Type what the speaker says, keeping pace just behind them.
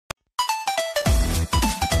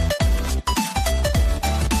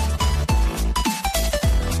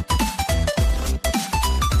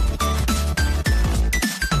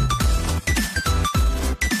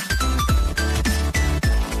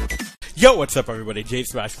Yo, what's up everybody?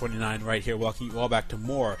 JSmash29 right here, welcoming you all back to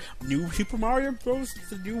more New Super Mario Bros.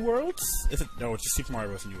 The New Worlds? Is it? No, it's just Super Mario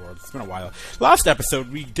Bros. The New Worlds. It's been a while. Last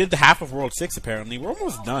episode, we did the half of World 6 apparently. We're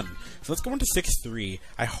almost done. So let's go into 6-3.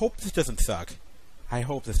 I hope this doesn't suck.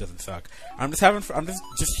 I'm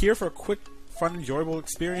just here for a quick, fun, enjoyable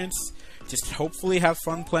experience. Just hopefully have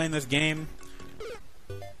fun playing this game.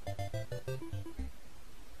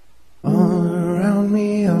 All around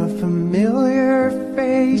me are familiar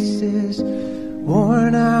faces,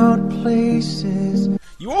 worn out places.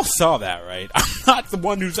 You all saw that, right? I'm not the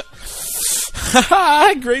one who's...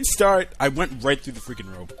 Great start. I went right through the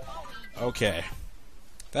freaking rope. Okay.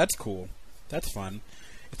 That's cool. That's fun.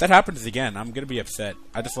 If that happens again, I'm gonna be upset.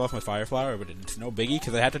 I just lost my fire flower, but it's no biggie,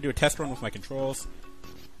 because I had to do a test run with my controls.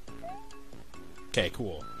 Okay,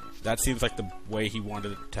 cool. That seems like the way he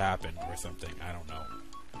wanted it to happen, or something. I don't know.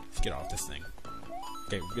 Let's get off this thing.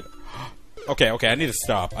 Okay, we're good. Okay, I need to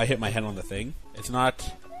stop. I hit my head on the thing.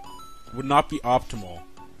 Would not be optimal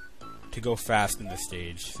to go fast in this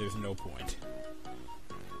stage. There's no point.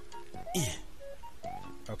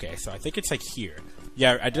 Okay, so I think it's like here.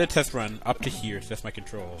 Yeah, I did a test run up to here to test my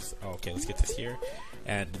controls. Oh, okay, let's get this here.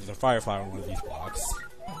 And there's a fire flower on one of these blocks.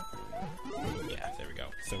 Yeah, there we go.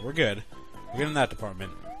 So we're good. We're good in that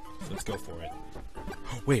department. So let's go for it.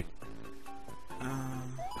 Oh, wait.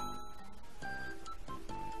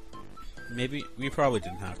 Maybe we probably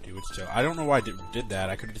didn't have to. It's chill. I don't know why I did that.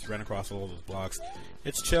 I could have just ran across all those blocks.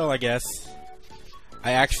 It's chill, I guess.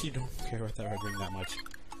 I actually don't care about that red ring that much.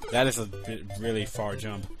 That is a really far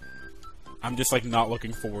jump. I'm just like not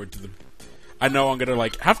looking forward to the. I know I'm gonna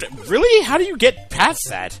like have to. Really? How do you get past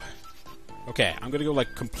that? Okay, I'm gonna go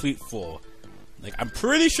like complete full. Like I'm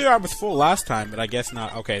pretty sure I was full last time, but I guess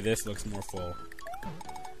not. Okay, this looks more full.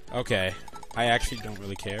 Okay, I actually don't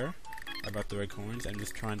really care about the red coins. I'm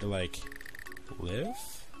just trying to like live.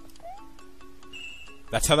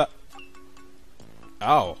 That's how that.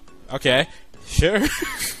 Oh, okay, sure.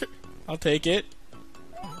 I'll take it.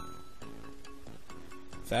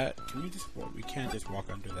 That can we just? We can't just walk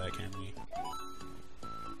under that, can we?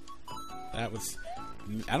 That was.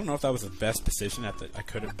 I don't know if that was the best position I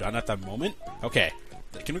could have done at that moment. Okay,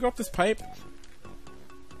 can we go up this pipe?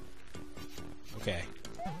 Okay.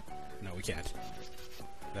 No, we can't.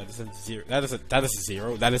 That is a zero. That is a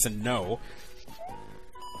zero. That is a no.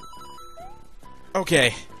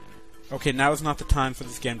 Okay. Okay, now is not the time for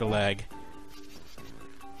this game to lag.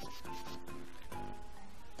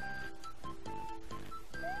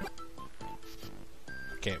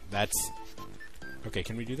 Okay, that's... Okay,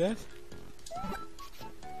 can we do that?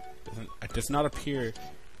 It does not appear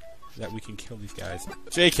that we can kill these guys.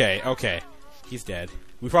 JK, okay. He's dead.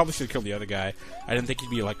 We probably should kill the other guy. I didn't think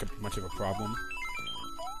he'd be, like, much of a problem.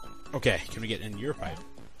 Okay, can we get in your pipe?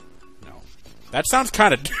 No. That sounds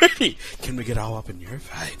kind of dirty! Can we get all up in your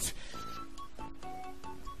pipe?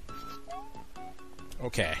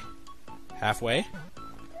 Okay. Halfway?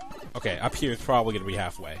 Okay, up here is probably gonna be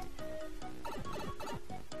halfway.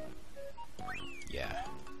 Yeah.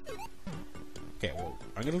 Okay, well,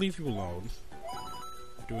 I'm gonna leave you alone.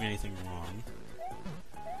 Not doing anything wrong.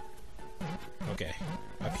 Okay.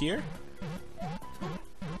 Up here?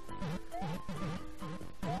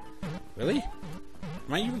 Really?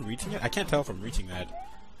 Am I even reaching it? I can't tell if I'm reaching that.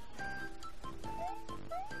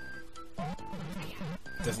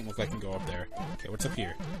 Doesn't look like I can go up there. Okay, what's up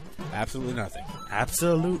here? Absolutely nothing.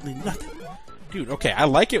 Absolutely nothing. Dude, okay, I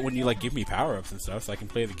like it when you, like, give me power-ups and stuff so I can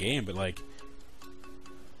play the game, but, like...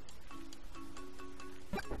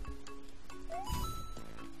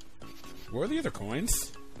 Where are the other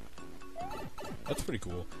coins? That's pretty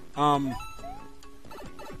cool.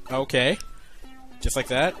 Okay. Just like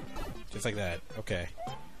that? Just like that. Okay.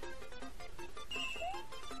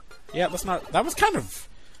 Yeah, that's not... That was kind of...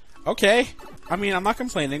 Okay. I mean, I'm not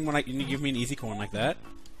complaining when you give me an easy coin like that.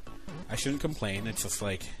 I shouldn't complain. It's just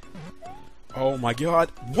like... Oh my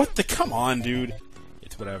god. What the... Come on, dude.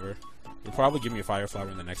 It's whatever. You'll probably give me a fire flower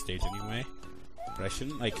in the next stage anyway. But I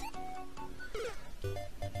shouldn't, like...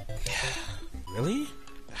 Really?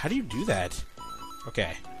 How do you do that?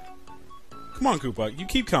 Okay. Come on, Koopa. You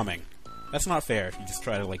keep coming. That's not fair if you just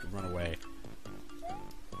try to, like, run away.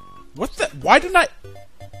 What the... Why did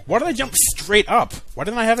I jump straight up? Why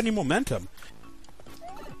didn't I have any momentum?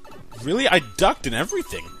 Really? I ducked and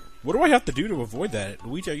everything. What do I have to do to avoid that?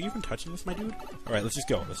 Luigi, are you even touching this, my dude? Alright, let's just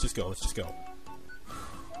go. Let's just go. Let's just go.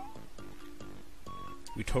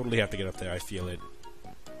 We totally have to get up there. I feel it.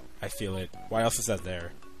 I feel it. Why else is that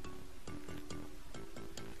there?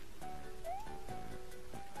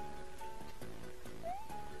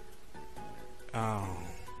 Oh.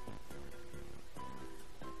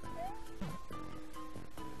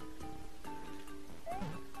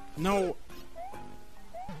 No.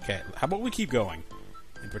 Okay, how about we keep going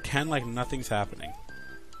and pretend like nothing's happening?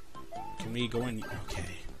 Can we go in? Okay.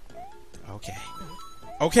 Okay.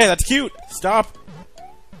 Okay, that's cute! Stop!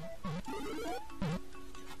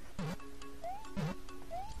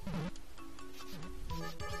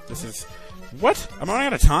 This is... What? Am I running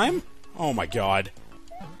out of time? Oh my god.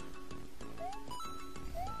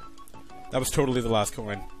 That was totally the last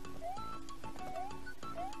coin.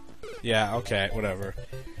 Yeah, okay, whatever.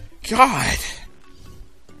 God!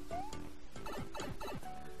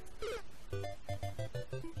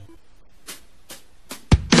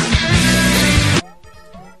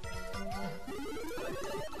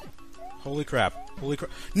 Holy crap. Holy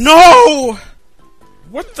crap. No!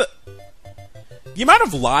 What the... The amount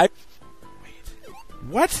of live... Wait.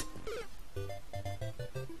 What?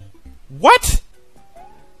 What?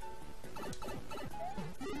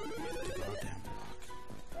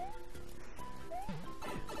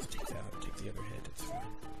 Take the other head, it's fine.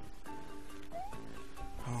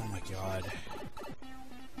 Oh my god.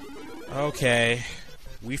 Okay.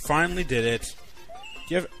 We finally did it.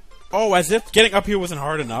 Do you have... Oh, as if getting up here wasn't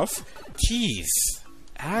hard enough? Jeez.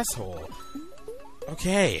 Asshole.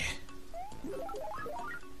 Okay.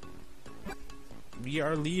 We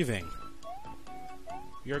are leaving.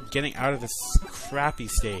 We are getting out of this crappy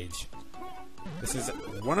stage. This is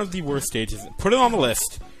one of the worst stages. Put it on the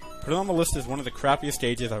list. Put it on the list as one of the crappiest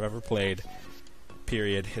stages I've ever played.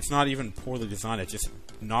 Period. It's not even poorly designed. It's just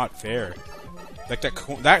not fair. Like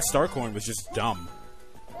that star coin was just dumb.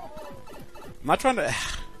 I'm not trying to...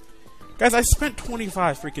 Guys, I spent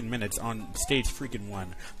 25 freaking minutes on stage freaking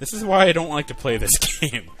 1. This is why I don't like to play this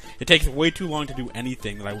game. It takes way too long to do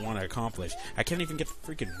anything that I want to accomplish. I can't even get the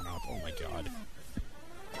freaking one up. Oh my god.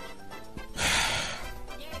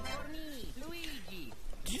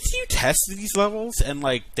 Did you test these levels and,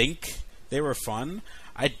 like, think they were fun?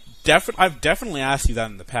 I've definitely asked you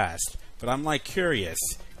that in the past, but I'm, like, curious.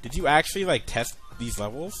 Did you actually, like, test these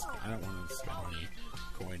levels? I don't want to spend any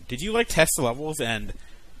coin. Did you, like, test the levels and...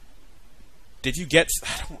 Did you get...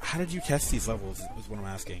 How did you test these levels, is what I'm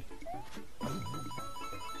asking.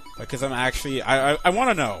 Because I'm actually... I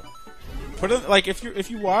want to know. Put it, like,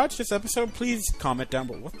 if you watch this episode, please comment down,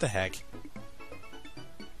 but what the heck?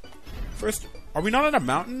 First, are we not on a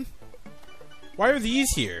mountain? Why are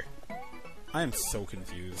these here? I am so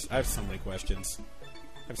confused. I have so many questions.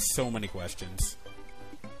 I have so many questions.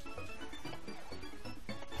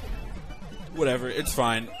 Whatever, it's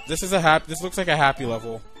fine. This is a this looks like a happy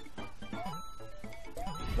level.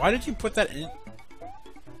 Why did you put that in?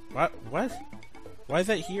 What? What? Why is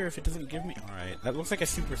that here if it doesn't give me... Alright, that looks like a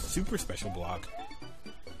super special block.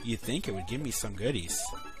 You'd think it would give me some goodies.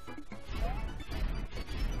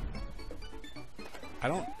 I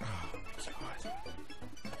don't... Oh my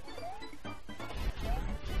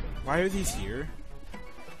god. Why are these here?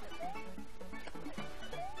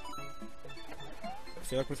 I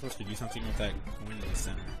feel like we're supposed to do something with that coin in the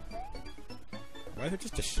center. Why is there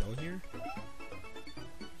just a shell here?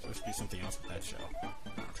 Supposed to do something else with that shell. I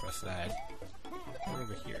don't trust that. What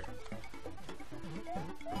over here?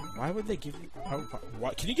 Why would they give me...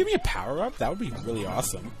 What? Can you give me a power-up? That would be really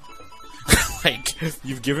awesome. Like,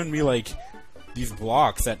 you've given me, like, these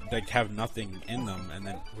blocks that, like, have nothing in them, and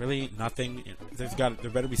then really nothing...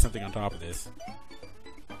 There better be something on top of this.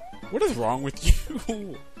 What is wrong with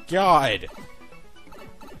you? God!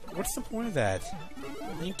 What's the point of that?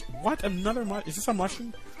 What? Another is this a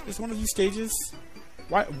mushroom? Is one of these stages?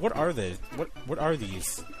 Why? What are they? What are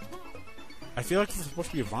these? I feel like this is supposed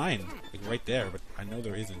to be a vine, like right there, but I know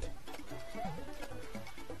there isn't.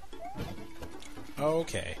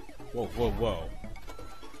 Okay. Whoa, whoa, whoa.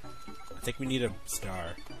 I think we need a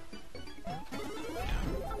star. Yeah.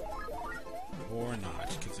 Or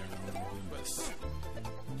not, because there are no more Goombas.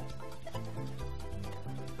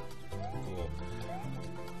 Cool.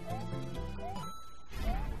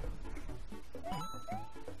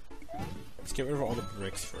 Let's get rid of all the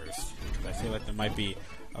bricks first, because I feel like there might be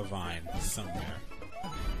a vine somewhere.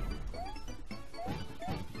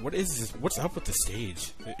 What is this? What's up with the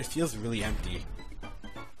stage? It feels really empty.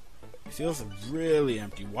 It feels really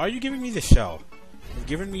empty. Why are you giving me the shell? You've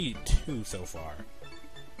given me 2 so far.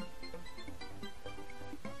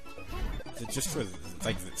 Is it just for,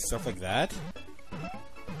 like, stuff like that?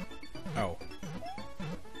 Oh.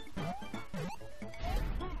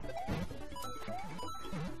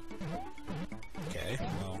 Okay,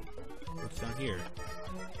 well, what's down here?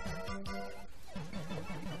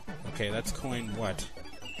 Okay, that's coin what?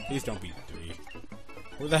 Please don't be 3.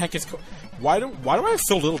 Where the heck is why do I have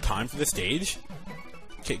so little time for this stage?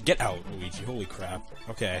 Okay, get out, Luigi. Holy crap.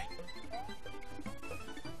 Okay.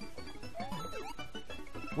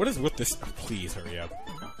 What is with this? Oh, please hurry up.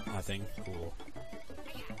 Nothing. Cool.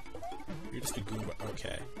 You're just a Goomba.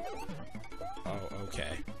 Okay. Oh,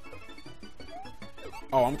 okay.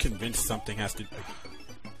 Oh, I'm convinced something has to...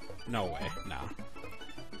 No way. Nah.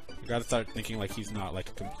 You gotta start thinking like he's not like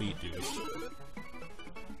a complete douche.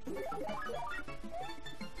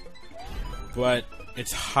 But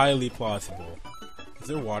it's highly plausible. Is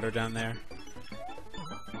there water down there?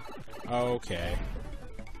 Okay.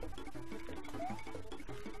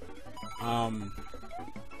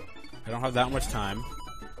 I don't have that much time.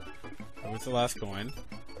 What's the last coin?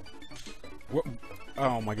 What?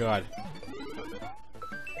 Oh my god.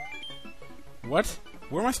 What?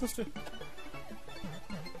 Where am I supposed to...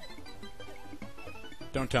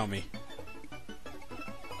 Don't tell me.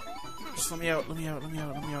 Just let me out, let me out, let me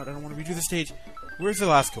out, let me out. I don't want to redo the stage. Where's the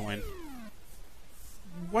last coin?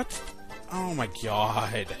 What? Oh my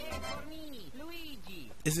god.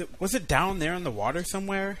 Is it... Was it down there in the water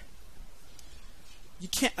somewhere? You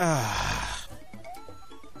can't...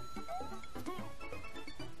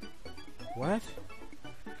 What?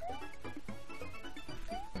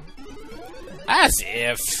 As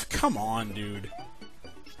if! Come on, dude.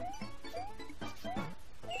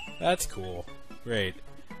 That's cool. Great.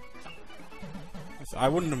 I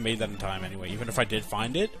wouldn't have made that in time anyway. Even if I did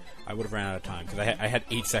find it, I would have ran out of time. Because I had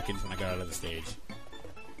 8 seconds when I got out of the stage.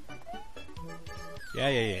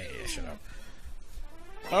 Yeah, shut up.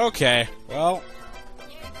 Okay, well...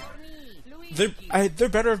 There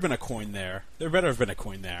better have been a coin there. There better have been a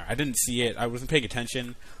coin there. I didn't see it. I wasn't paying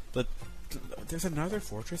attention. But there's another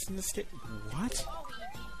fortress in this state. What?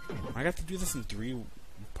 I got to do this in 3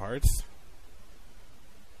 parts?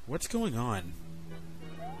 What's going on?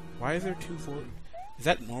 Why is there 2 fortresses? Is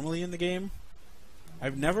that normally in the game?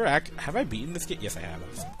 I've never have I beaten this game? Yes, I have. That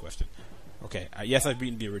was a simple question. Okay, yes, I've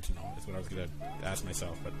beaten the original. Is what I was gonna ask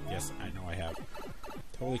myself. But yes, I know I have.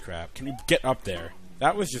 Holy crap! Can you get up there?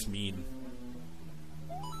 That was just mean.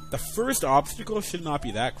 The first obstacle should not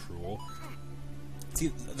be that cruel. See,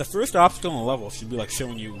 the first obstacle in a level should be like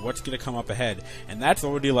showing you what's gonna come up ahead, and that's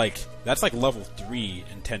already like level 3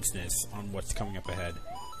 intenseness on what's coming up ahead.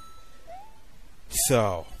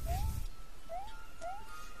 So,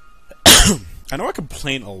 I know I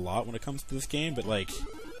complain a lot when it comes to this game, but like,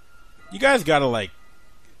 you guys gotta like,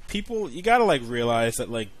 you gotta like realize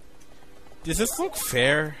that like, does this look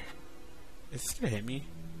fair? Is this gonna hit me?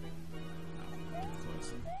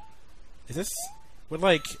 Is this... What,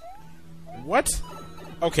 like... What?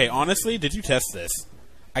 Okay, honestly, did you test this?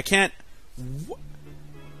 I can't...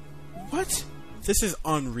 What? This is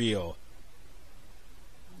unreal.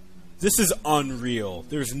 This is unreal.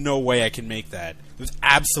 There's no way I can make that. There's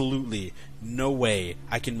absolutely no way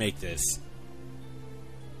I can make this.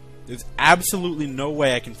 There's absolutely no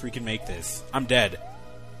way I can freaking make this. I'm dead.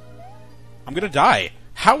 I'm gonna die.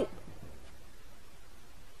 How...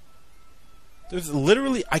 There's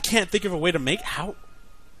literally... I can't think of a way to make... How...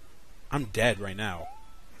 I'm dead right now.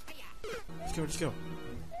 Let's go, let's go.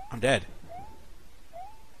 I'm dead.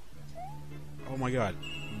 Oh my god.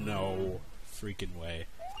 No freaking way.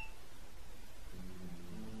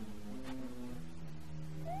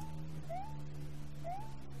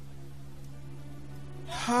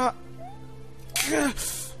 Ha...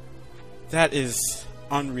 That is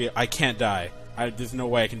unreal. I can't die. There's no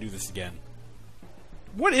way I can do this again.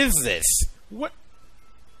 What is this? What?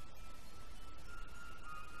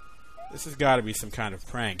 This has got to be some kind of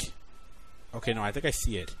prank. Okay, no, I think I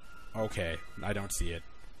see it. Okay, I don't see it.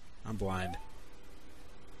 I'm blind.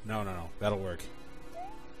 No. That'll work.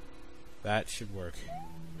 That should work.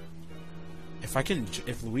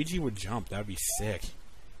 If Luigi would jump, that would be sick.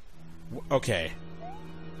 Okay.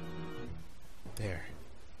 There.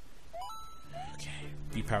 Okay.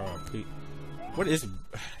 B power up, please. What is...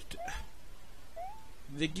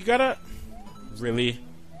 You gotta... Really?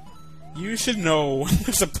 You should know.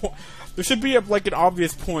 There's a point. There should be like an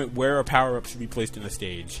obvious point where a power-up should be placed in a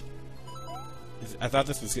stage. I thought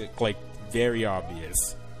this was like very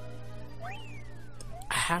obvious.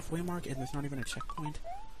 A halfway mark and there's not even a checkpoint.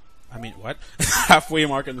 I mean, what? Halfway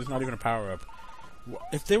mark and there's not even a power-up.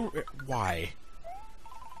 If there were, why?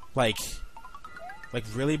 Like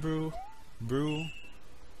really, bro?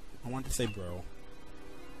 I want to say bro.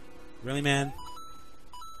 Really, man?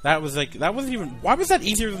 That wasn't even... Why was that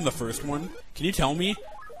easier than the first one? Can you tell me?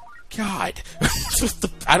 God.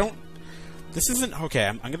 I don't... This isn't... Okay,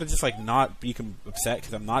 I'm gonna just, like, not be upset,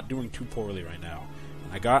 because I'm not doing too poorly right now.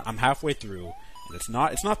 And I'm halfway through, and it's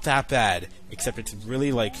not that bad, except it's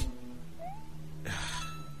really, like...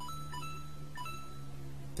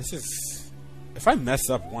 This is... If I mess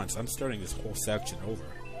up once, I'm starting this whole section over.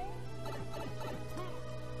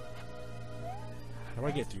 How do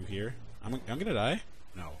I get through here? I'm gonna die?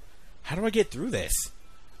 No. How do I get through this?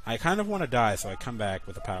 I kind of want to die, so I come back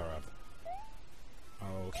with a power-up.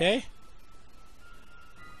 Okay.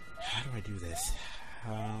 How do I do this?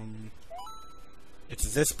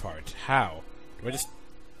 It's this part. How? Do I just...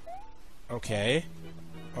 Okay.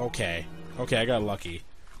 Okay. Okay, I got lucky.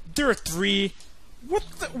 There are 3... What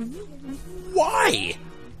the... Why?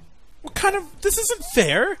 What kind of... This isn't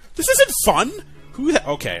fair! This isn't fun! Who the...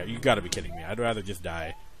 Okay, you gotta be kidding me. I'd rather just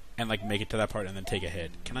die and, like, make it to that part and then take a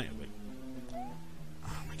hit. Can I... Wait.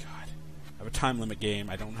 Oh my god. I have a time limit game.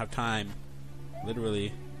 I don't have time.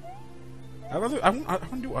 Literally. I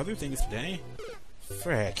want to do other things today.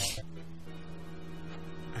 Frick.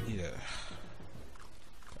 I need a...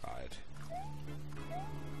 God.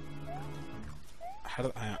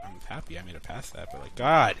 I'm happy I made it past that, but like,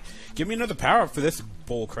 God, give me another power up for this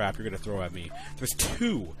bull crap you're gonna throw at me. There's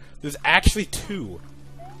 2. There's actually 2.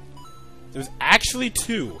 There's actually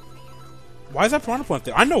 2. Why is that piranha plant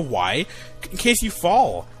there? I know why. In case you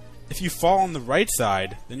fall. If you fall on the right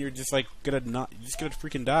side, then you're just like you're just gonna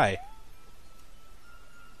freaking die.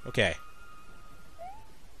 Okay.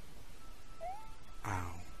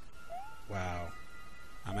 Ow. Wow.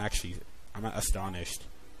 I'm astonished.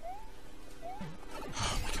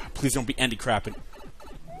 Oh my god, please don't be Andy crapping.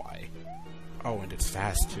 Why? Oh, and it's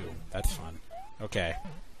fast too. That's fun. Okay.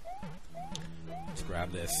 Let's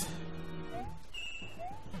grab this.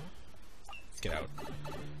 Let's get out.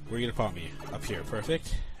 Where are you gonna put me? Up here.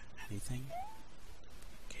 Perfect. Anything?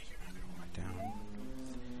 Okay, you're not gonna walk down.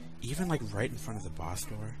 Even like right in front of the boss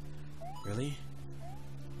door? Really?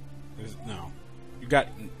 No.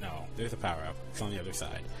 No. There's a power up. It's on the other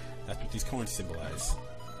side. That's what these coins symbolize.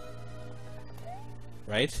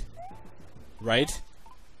 Right? Right?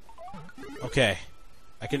 Okay.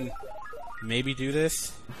 I can maybe do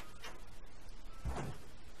this.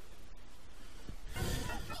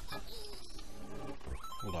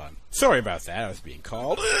 Hold on. Sorry about that. I was being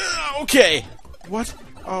called. Okay! What?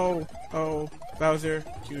 Oh, Bowser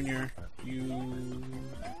Jr., you...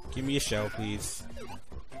 Give me a shell, please.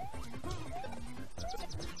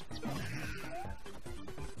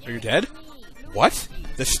 Are you dead? What?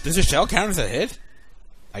 Does a shell count as a hit?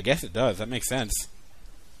 I guess it does. That makes sense.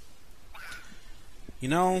 You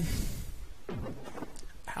know...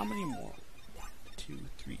 How many more? 1, 2,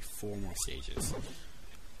 3, 4 more stages.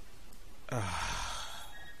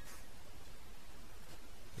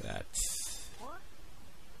 That's...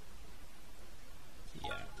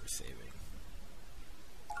 Yeah, we're saving.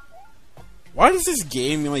 Why does this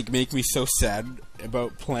game, like, make me so sad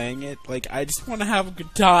about playing it? Like, I just want to have a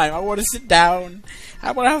good time. I want to sit down.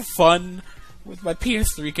 I want to have fun with my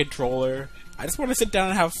PS3 controller. I just want to sit down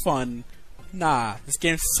and have fun. Nah, this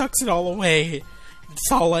game sucks it all away.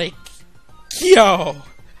 It's all like, yo,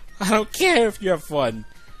 I don't care if you have fun.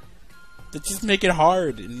 Just make it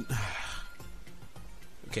hard. And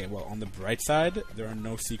okay, well, on the bright side, there are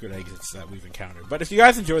no secret exits that we've encountered. But if you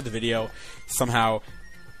guys enjoyed the video, somehow,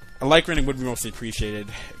 a like rating would be mostly appreciated.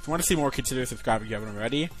 If you want to see more, consider subscribing if you haven't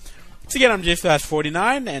already. Once again, I'm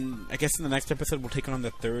JSlash49, and I guess in the next episode, we'll take on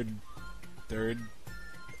the third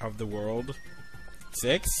of the world.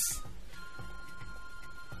 6?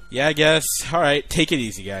 Yeah, I guess. Alright, take it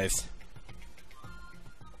easy, guys.